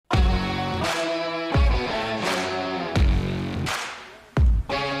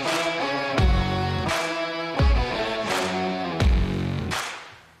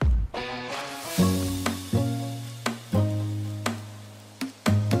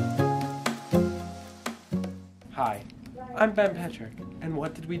I'm Ben Patrick, and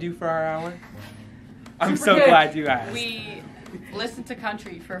what did we do for our hour? I'm so glad you asked. We listened to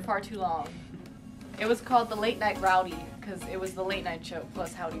country for far too long. It was called the Late Night Rowdy, because it was the late night show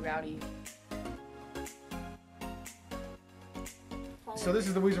plus Howdy Rowdy. So this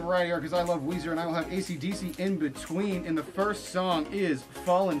is the Weezer Variety Hour because I love Weezer, and I will have AC/DC in between. And the first song is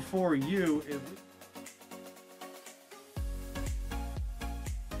 "Falling for You."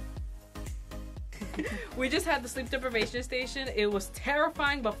 We just had the sleep deprivation station. It was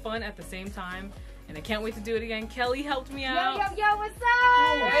terrifying but fun at the same time. And I can't wait to do it again. Kelly helped me out. Yo, what's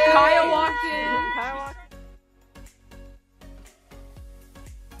up? Hey. Kaya walked in.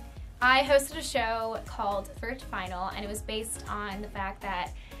 I hosted a show called First Vinyl, and it was based on the fact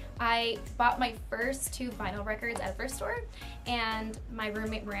that I bought my first 2 vinyl records at a thrift store, and my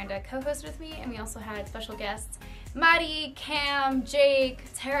roommate Miranda co-hosted with me, and we also had special guests. Maddie, Cam, Jake,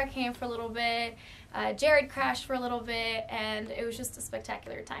 Tara came for a little bit, Jared crashed for a little bit, and it was just a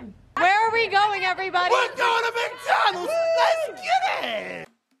spectacular time. Where are we going, everybody? We're going to McDonald's! Let's get it!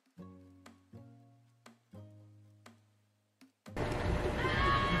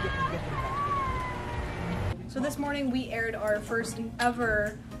 So this morning we aired our first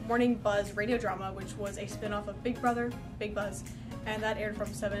ever Morning Buzz radio drama, which was a spin-off of Big Brother, Big Buzz, and that aired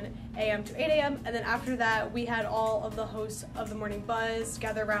from 7 a.m. to 8 a.m. And then after that, we had all of the hosts of the Morning Buzz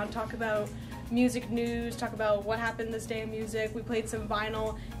gather around, talk about music news, talk about what happened this day in music. We played some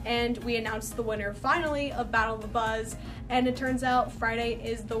vinyl, and we announced the winner finally of Battle of the Buzz. And it turns out Friday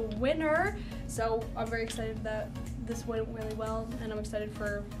is the winner, so I'm very excited that this went really well, and I'm excited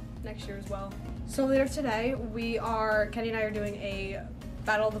for next year as well. So later today, Kenny and I are doing a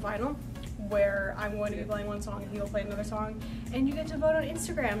Battle of the Vinyl, where I'm going to be playing one song and he will play another song, and you get to vote on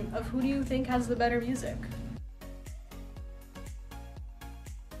Instagram of who do you think has the better music.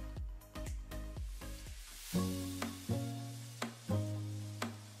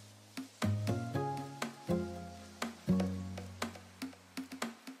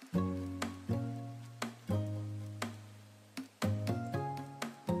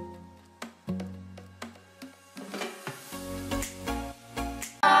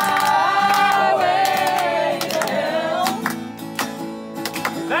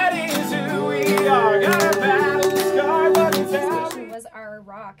 Was our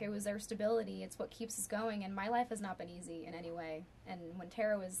rock, it was our stability, it's what keeps us going, and my life has not been easy in any way. And when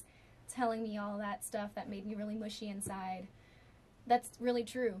Tara was telling me all that stuff that made me really mushy inside, that's really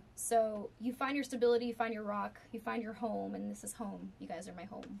true. So you find your stability, you find your rock, you find your home, and this is home. You guys are my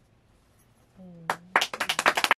home.